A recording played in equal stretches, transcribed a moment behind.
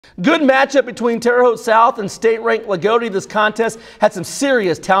Good matchup between Terre Haute South and state-ranked Loogootee. This contest had some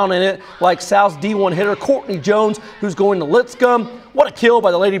serious talent in it, like South's D1 hitter Courtney Jones, who's going to Lipscomb. What a kill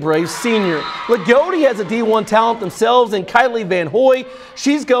by the Lady Braves senior. Loogootee has a D1 talent themselves in Kylie Van Hoy.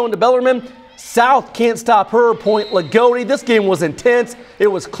 She's going to Bellarmine. South can't stop her, point Loogootee. This game was intense. It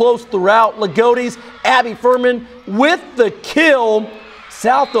was close throughout. Loogootee's Abby Furman with the kill.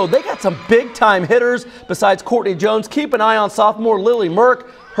 South, though, they got some big-time hitters besides Courtney Jones. Keep an eye on sophomore Lily Merck.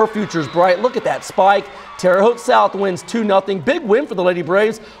 Her future's bright. Look at that spike. Terre Haute South wins 2-0. Big win for the Lady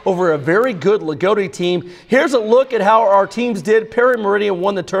Braves over a very good Loogootee team. Here's a look at how our teams did. Perry Meridian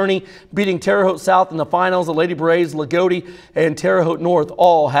won the tourney, beating Terre Haute South in the finals. The Lady Braves, Loogootee, and Terre Haute North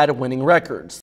all had winning records.